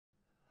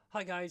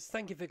Hi guys,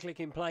 thank you for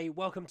clicking play.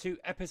 Welcome to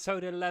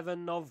episode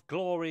 11 of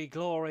Glory,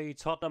 Glory,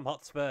 Tottenham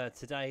Hotspur.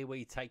 Today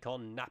we take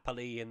on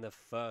Napoli in the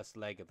first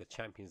leg of the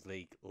Champions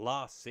League,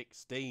 last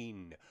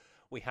 16.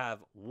 We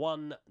have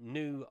one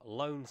new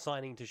loan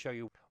signing to show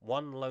you,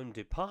 one loan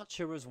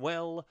departure as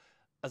well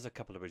as a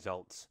couple of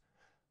results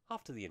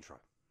after the intro.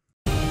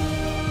 And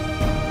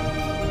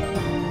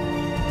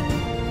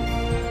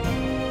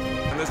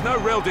there's no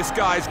real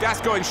disguise,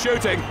 Gascoigne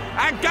shooting,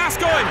 and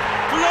Gascoigne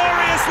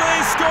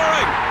gloriously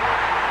scoring!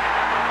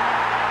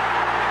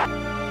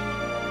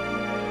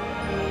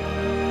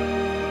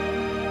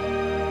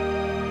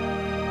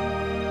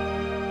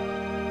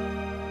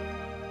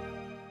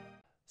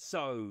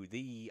 So,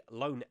 the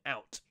loan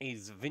out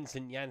is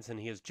Vincent Janssen.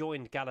 He has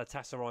joined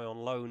Galatasaray on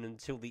loan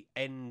until the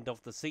end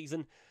of the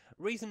season.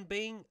 Reason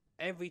being,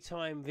 every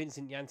time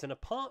Vincent Janssen,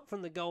 apart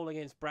from the goal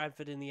against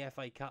Bradford in the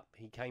FA Cup,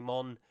 he came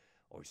on,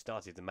 or he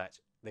started the match,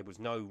 there was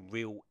no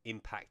real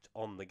impact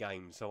on the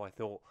game. So I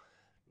thought,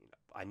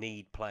 I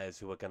need players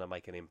who are going to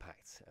make an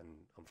impact. And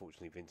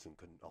unfortunately, Vincent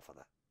couldn't offer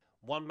that.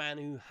 One man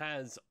who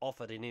has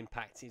offered an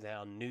impact is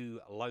our new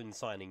loan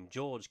signing,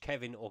 George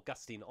Kevin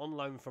Augustin, on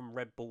loan from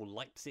Red Bull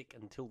Leipzig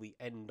until the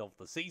end of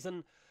the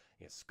season.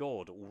 He has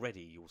scored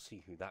already. You'll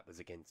see who that was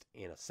against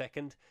in a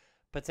second.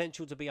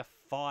 Potential to be a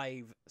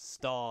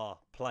 5-star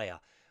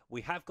player.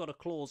 We have got a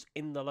clause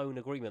in the loan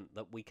agreement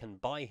that we can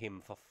buy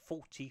him for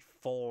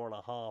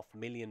 £44.5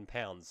 million.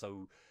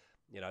 So,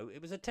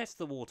 it was a test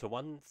the water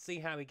one. See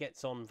how he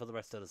gets on for the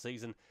rest of the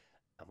season.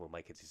 And we'll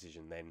make a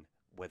decision then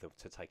whether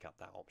to take up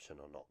that option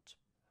or not.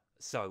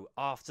 So,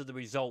 after the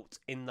result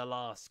in the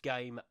last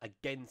game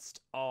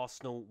against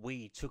Arsenal,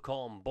 we took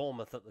on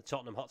Bournemouth at the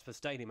Tottenham Hotspur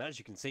Stadium. As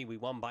you can see, we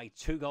won by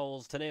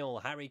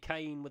 2-0. Harry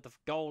Kane with the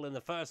goal in the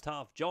first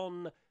half.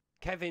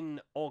 Kevin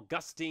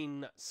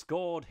Augustin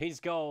scored his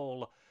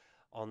goal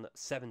on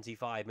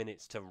 75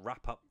 minutes to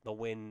wrap up the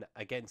win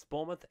against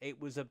Bournemouth.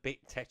 It was a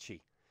bit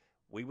tetchy.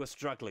 We were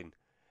struggling,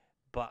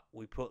 but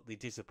we put the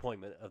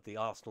disappointment of the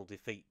Arsenal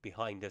defeat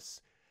behind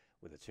us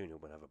with a 2-0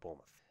 win over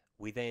Bournemouth.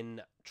 We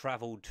then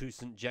travelled to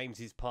St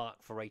James's Park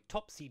for a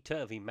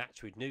topsy-turvy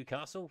match with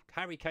Newcastle.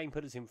 Harry Kane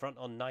put us in front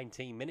on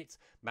 19 minutes.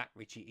 Matt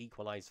Ritchie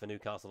equalised for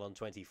Newcastle on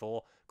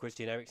 24.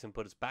 Christian Eriksen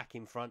put us back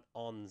in front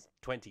on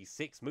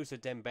 26. Moussa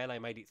Dembele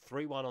made it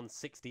 3-1 on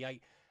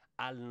 68.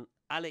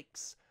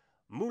 Alex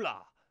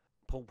Mula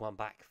pulled one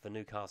back for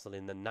Newcastle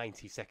in the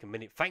 92nd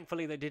minute.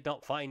 Thankfully, they did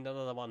not find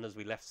another one as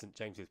we left St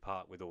James's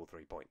Park with all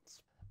 3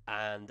 points.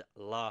 And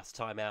last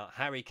time out,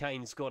 Harry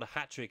Kane scored a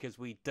hat-trick as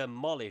we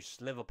demolished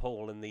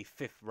Liverpool in the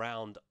 5th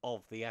round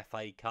of the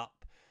FA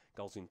Cup.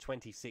 Goals in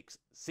 26,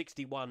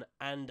 61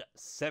 and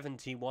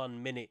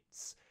 71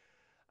 minutes.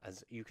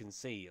 As you can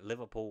see,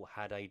 Liverpool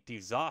had a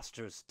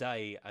disastrous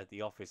day at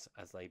the office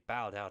as they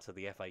bowed out of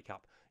the FA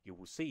Cup. You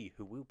will see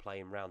who will play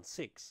in round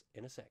 6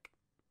 in a sec.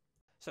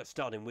 So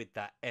starting with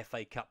that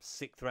FA Cup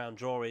 6th round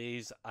draw, it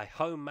is a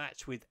home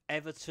match with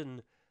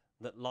Everton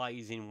that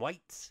lies in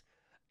wait.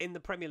 In the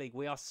Premier League,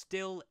 we are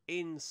still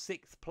in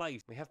 6th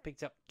place. We have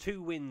picked up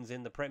 2 wins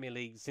in the Premier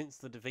League since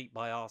the defeat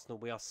by Arsenal.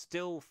 We are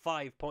still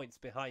 5 points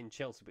behind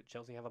Chelsea, but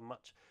Chelsea have a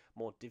much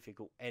more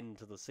difficult end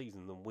to the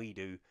season than we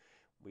do.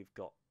 We've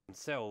got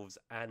themselves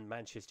and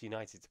Manchester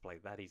United to play.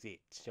 That is it.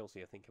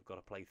 Chelsea, I think, have got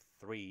to play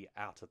 3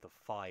 out of the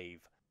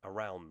 5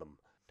 around them.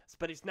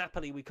 But it's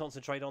Napoli we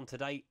concentrate on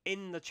today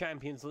in the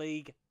Champions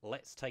League.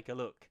 Let's take a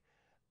look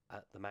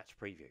at the match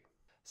preview.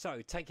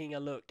 So, taking a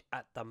look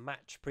at the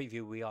match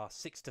preview, we are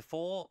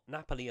 6-4.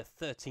 Napoli are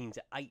 13-8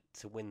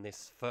 to win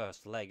this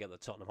first leg at the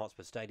Tottenham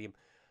Hotspur Stadium.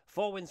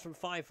 4 wins from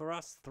 5 for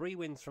us, 3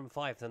 wins from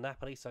 5 to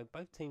Napoli, so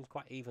both teams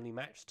quite evenly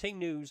matched. Team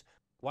news,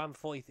 Juan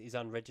Foyth is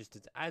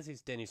unregistered, as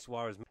is Denis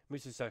Suarez.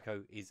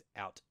 Musisoko is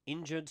out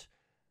injured.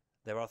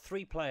 There are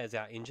 3 players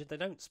out injured. They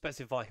don't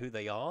specify who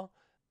they are.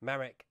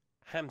 Marek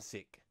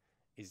Hamsik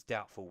is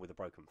doubtful with a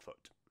broken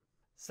foot.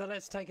 So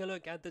let's take a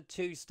look at the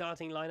 2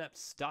 starting lineups,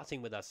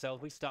 starting with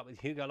ourselves. We start with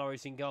Hugo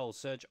Lloris in goal,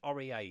 Serge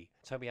Aurier,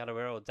 Toby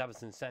Alderweireld,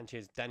 Davinson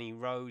Sanchez, Danny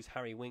Rose,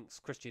 Harry Winks,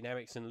 Christian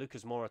Eriksen,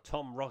 Lucas Moura,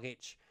 Tom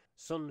Rogic,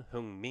 Son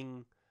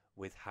Heung-min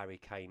with Harry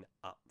Kane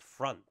up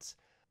front.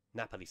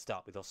 Napoli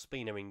start with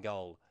Ospina in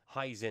goal,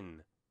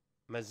 Huijsen,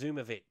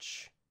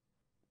 Mazumovic,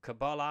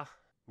 Kabala,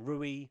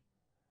 Rui,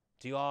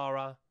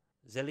 Diarra,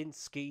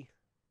 Zelinski,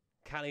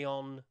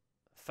 Callion,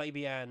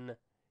 Fabian,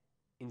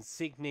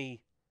 Insigne,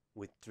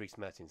 with Dries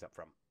Mertens up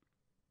front.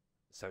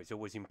 So it's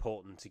always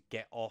important to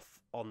get off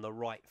on the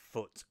right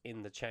foot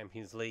in the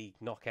Champions League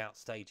knockout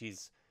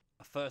stages.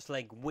 A first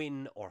leg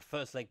win or a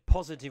first leg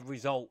positive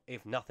result,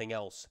 if nothing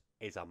else,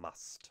 is a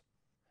must.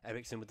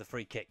 Eriksen with the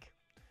free kick.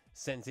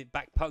 Sends it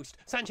back post.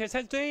 Sanchez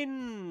heads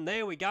in!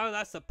 There we go.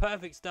 That's the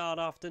perfect start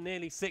after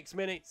nearly 6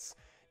 minutes.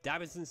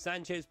 Davinson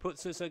Sanchez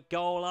puts us a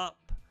goal up.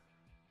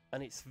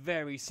 And it's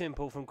very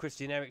simple from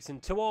Christian Eriksen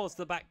towards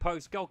the back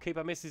post.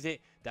 Goalkeeper misses it.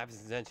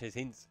 Davinson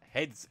Sanchez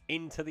heads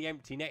into the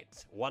empty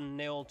net.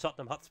 1-0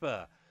 Tottenham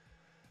Hotspur.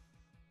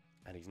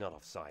 And he's not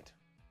offside.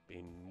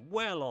 Been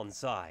well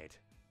onside.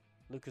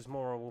 Lucas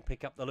Moura will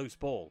pick up the loose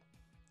ball.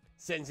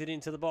 Sends it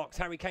into the box.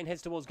 Harry Kane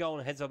heads towards goal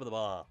and heads over the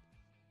bar.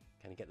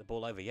 Can he get the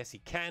ball over? Yes, he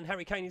can.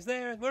 Harry Kane is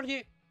there.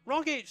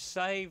 Rogic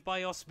saved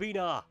by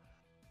Ospina.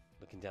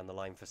 Looking down the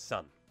line for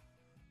Son.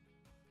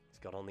 He's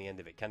got on the end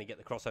of it. Can he get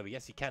the crossover?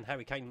 Yes, he can.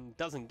 Harry Kane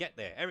doesn't get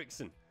there.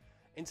 Eriksson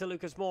into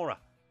Lucas Moura.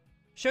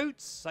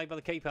 Shoots. Saved by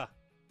the keeper.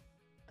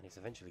 And it's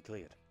eventually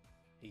cleared.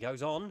 He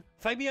goes on.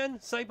 Fabian.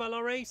 Saved by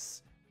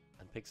Lloris.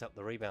 And picks up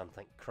the rebound.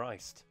 Thank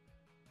Christ.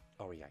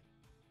 Aurier.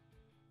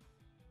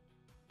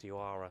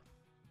 Diawara.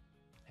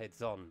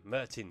 Heads on.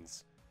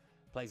 Mertens.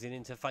 Plays it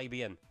into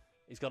Fabian.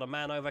 He's got a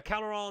man over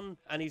Calderon,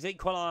 and he's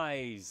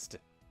equalised.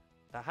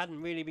 That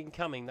hadn't really been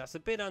coming. That's a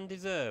bit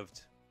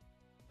undeserved,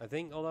 I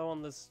think. Although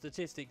on the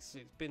statistics,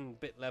 it's been a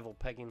bit level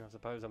pegging. I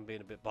suppose I'm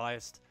being a bit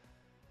biased.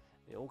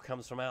 It all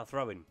comes from our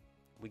throwing.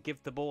 We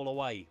give the ball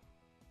away.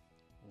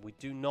 We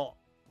do not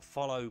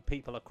follow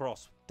people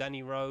across.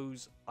 Danny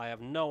Rose, I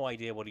have no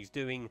idea what he's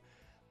doing.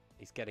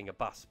 He's getting a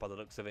bus by the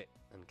looks of it.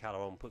 And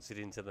Calderon puts it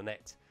into the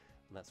net.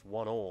 And that's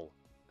 1-1.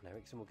 And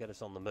Eriksson will get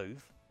us on the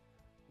move.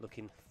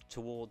 Looking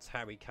towards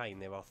Harry Kane.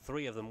 There are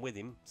 3 of them with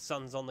him.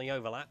 Son's on the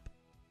overlap.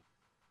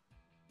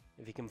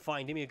 If he can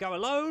find him, he'll go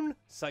alone.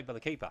 Saved by the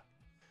keeper.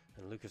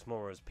 And Lucas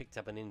Moura has picked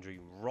up an injury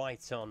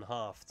right on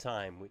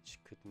half-time, which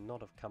could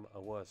not have come at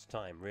a worse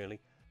time, really.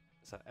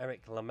 So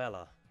Eric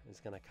Lamela is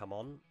going to come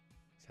on.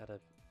 He's had a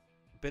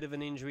bit of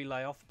an injury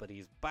layoff, but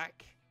he's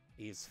back.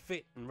 He is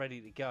fit and ready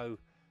to go.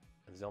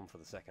 And he's on for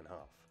the second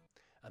half.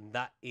 And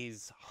that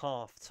is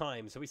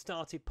half-time. So we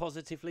started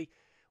positively.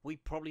 We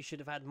probably should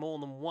have had more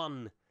than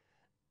one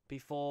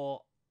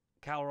before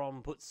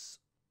Calderon puts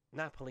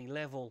Napoli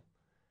level.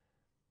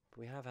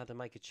 We have had to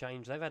make a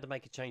change. They've had to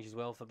make a change as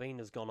well.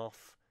 Fabinho's gone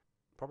off.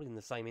 Probably in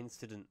the same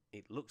incident,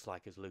 it looks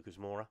like, as Lucas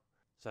Moura.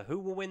 So who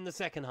will win the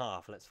second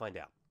half? Let's find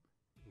out.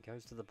 He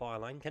goes to the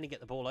byline. Can he get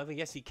the ball over?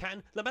 Yes, he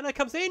can. Lamela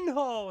comes in.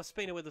 Oh,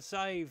 Ospina with a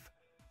save.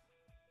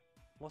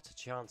 What a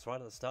chance right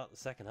at the start of the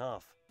second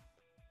half.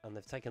 And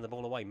they've taken the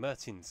ball away.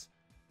 Mertens.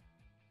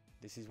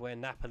 This is where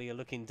Napoli are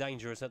looking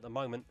dangerous at the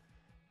moment.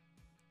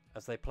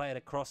 As they play it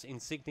across,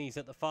 Insigne's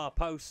at the far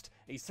post.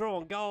 He's through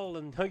on goal,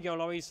 and Hugo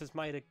Lloris has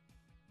made a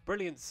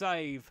brilliant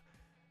save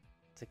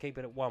to keep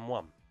it at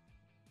 1-1.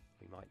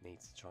 We might need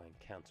to try and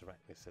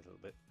counteract this a little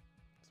bit.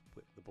 Let's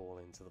whip the ball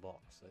into the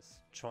box. Let's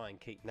try and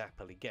keep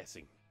Napoli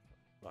guessing.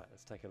 Right,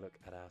 let's take a look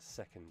at our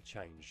second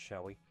change,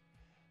 shall we?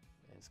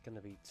 It's going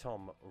to be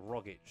Tom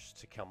Rogic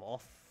to come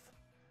off.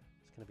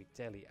 It's going to be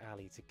Dele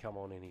Alli to come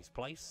on in his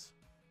place.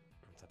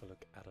 Let's have a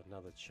look at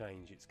another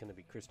change. It's going to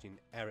be Christian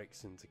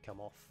Eriksen to come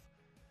off,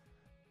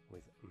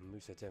 with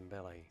Moussa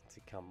Dembele to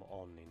come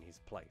on in his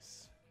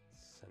place.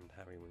 Send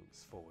Harry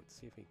Winks forward,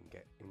 see if he can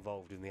get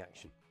involved in the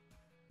action.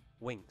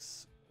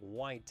 Winks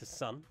wide to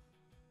Son.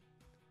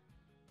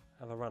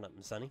 Have a run at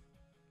him, Sonny.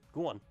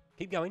 Go on,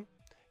 keep going.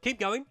 Keep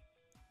going.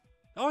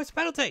 Oh, it's a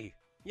penalty.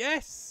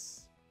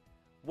 Yes.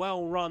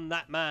 Well run,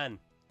 that man.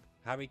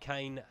 Harry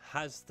Kane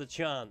has the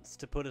chance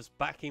to put us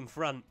back in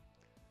front,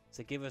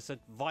 to give us a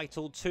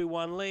vital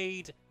 2-1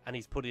 lead. And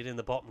he's put it in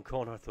the bottom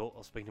corner. I thought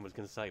Ospina was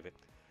going to save it,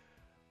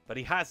 but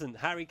he hasn't.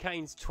 Harry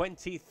Kane's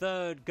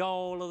 23rd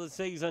goal of the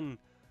season.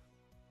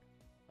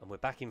 And we're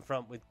back in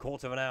front with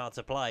quarter of an hour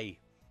to play.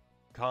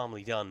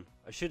 Calmly done.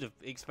 I should have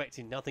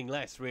expected nothing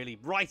less, really.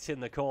 Right in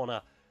the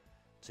corner.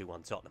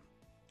 2-1 Tottenham.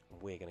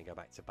 And we're going to go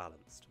back to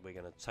balanced. We're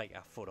going to take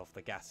our foot off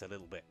the gas a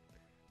little bit.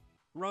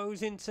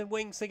 Rose into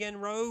Winks again.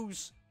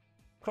 Rose.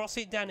 Cross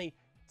it, Danny.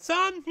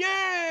 Son,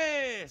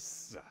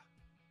 yes!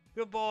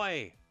 Good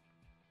boy.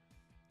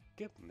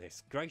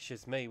 Goodness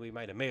gracious me, we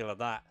made a meal of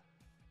that.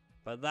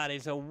 But that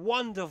is a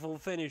wonderful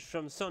finish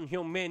from Son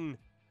Heung-min.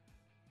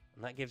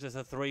 And that gives us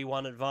a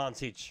 3-1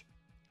 advantage.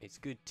 It's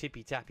good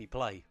tippy-tappy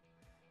play.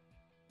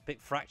 Bit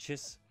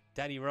fractious.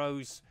 Danny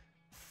Rose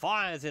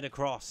fires it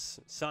across.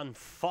 Son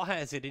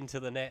fires it into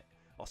the net.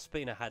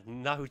 Ospina had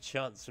no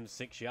chance from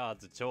 6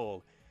 yards at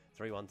all.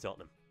 3-1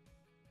 Tottenham.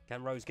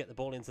 Can Rose get the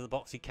ball into the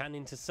box? He can,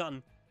 into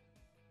Son.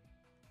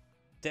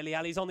 Dele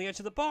Alli's on the edge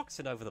of the box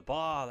and over the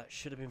bar. That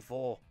should have been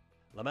 4.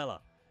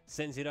 Lamela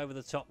sends it over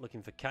the top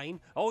looking for Kane.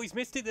 Oh, he's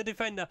missed it, the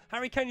defender.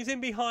 Harry Kane is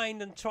in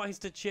behind and tries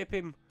to chip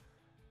him.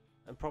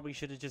 And probably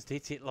should have just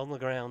hit it on the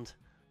ground.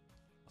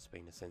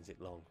 Ospina sends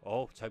it long.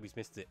 Oh, Toby's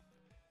missed it.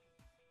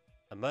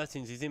 And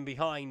Mertens is in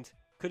behind.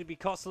 Could it be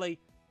costly?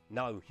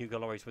 No, Hugo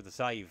Lloris with the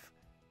save.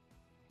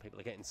 People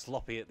are getting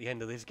sloppy at the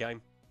end of this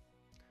game.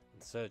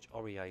 And Serge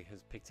Aurier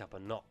has picked up a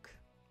knock.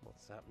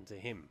 What's happened to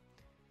him?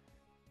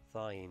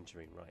 Thigh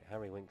injury. Right,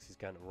 Harry Winks is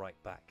going to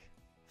right back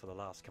for the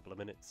last couple of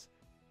minutes.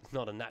 It's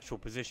not a natural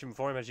position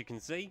for him, as you can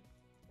see.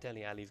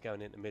 Dele Alli's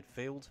going into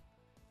midfield.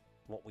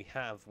 What we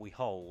have, we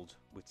hold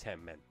with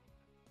 10 men.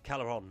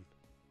 Calderon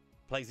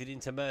plays it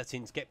into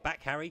Mertens. Get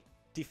back, Harry.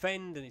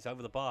 Defend, and it's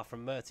over the bar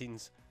from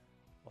Mertens.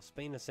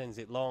 Ospina sends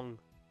it long.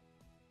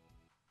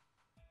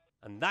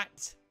 And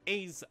that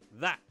is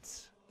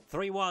that.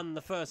 3-1,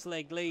 the first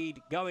leg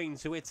lead going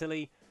to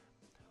Italy.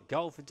 A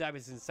goal for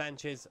Davinson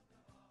Sanchez.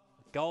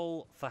 A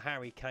goal for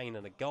Harry Kane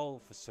and a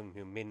goal for Son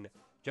Heung-min.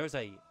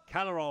 Jose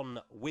Calderon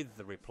with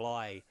the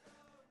reply.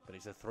 But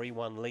it's a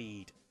 3-1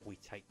 lead we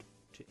take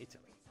to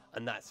Italy.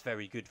 And that's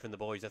very good from the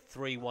boys. A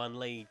 3-1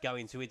 lead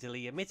going to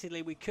Italy.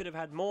 Admittedly, we could have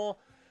had more,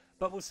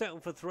 but we'll settle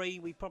for 3.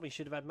 We probably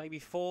should have had maybe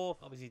 4.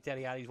 Obviously,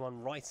 Dele Alli's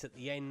one right at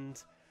the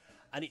end.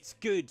 And it's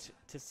good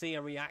to see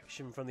a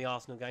reaction from the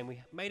Arsenal game.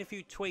 We made a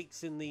few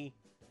tweaks in the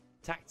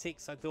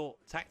tactics. I thought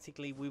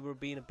tactically we were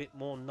being a bit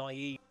more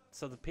naive.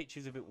 So the pitch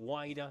is a bit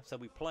wider, so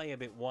we play a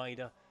bit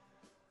wider.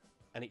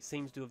 And it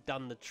seems to have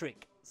done the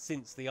trick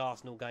since the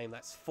Arsenal game.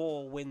 That's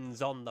 4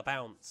 wins on the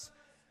bounce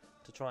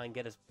to try and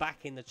get us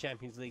back in the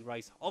Champions League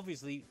race.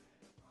 Obviously,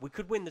 we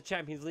could win the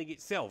Champions League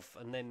itself,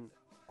 and then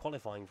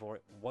qualifying for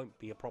it won't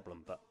be a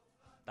problem. But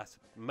that's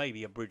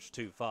maybe a bridge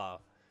too far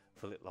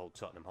for little old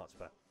Tottenham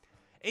Hotspur.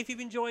 If you've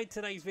enjoyed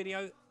today's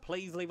video,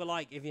 please leave a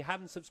like. If you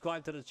haven't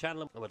subscribed to the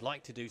channel and would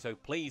like to do so,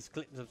 please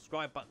click the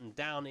subscribe button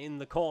down in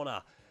the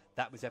corner.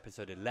 That was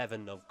episode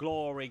 11 of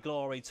Glory,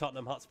 Glory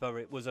Tottenham Hotspur.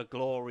 It was a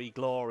glory,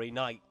 glory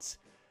night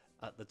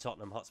at the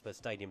Tottenham Hotspur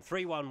Stadium.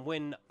 3-1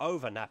 win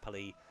over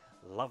Napoli.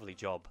 Lovely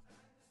job.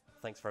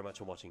 Thanks very much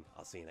for watching.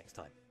 I'll see you next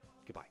time.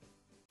 Goodbye.